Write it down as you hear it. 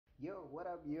Yo, what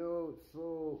up, yo?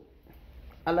 So,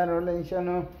 Alan Roland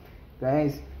channel,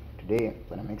 guys. Today, I'm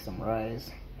gonna make some rice.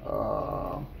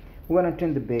 We're gonna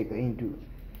turn the baker into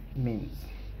mince.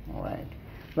 All right,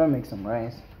 we're gonna make some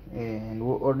rice, and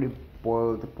we already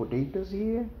boiled the potatoes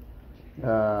here.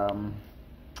 Um,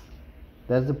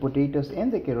 that's the potatoes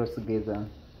and the carrots together,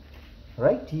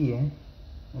 right here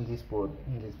in this pot.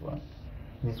 In this one.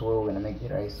 This is where we're gonna make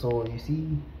the rice. So you see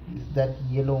that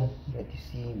yellow that you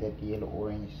see, that yellow,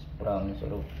 orange, brown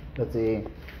sort of,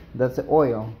 that's the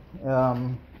oil.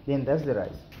 Then that's the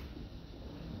rice.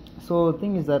 So the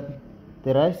thing is that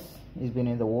the rice has been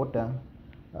in the water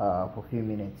for a few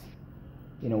minutes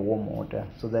in a warm water,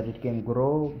 so that it can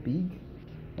grow big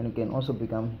and it can also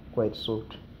become quite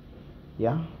soft.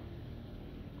 Yeah,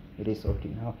 it is soft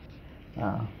enough.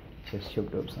 Just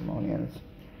chopped up some onions,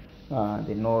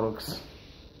 the Norox.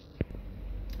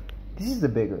 This is the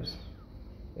beggars,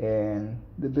 and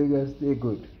the beggars, they're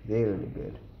good, they're really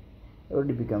good. They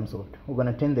already become soft. We're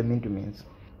gonna turn them into mince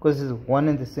because it's one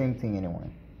and the same thing anyway.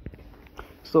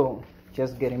 So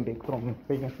just getting back from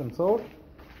fetching some salt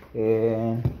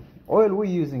and oil we're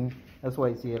using. That's why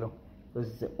it's yellow, because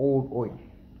it's the old oil.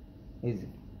 Is it?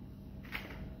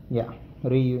 Yeah,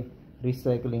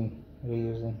 recycling,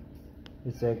 reusing,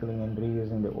 recycling and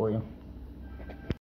reusing the oil.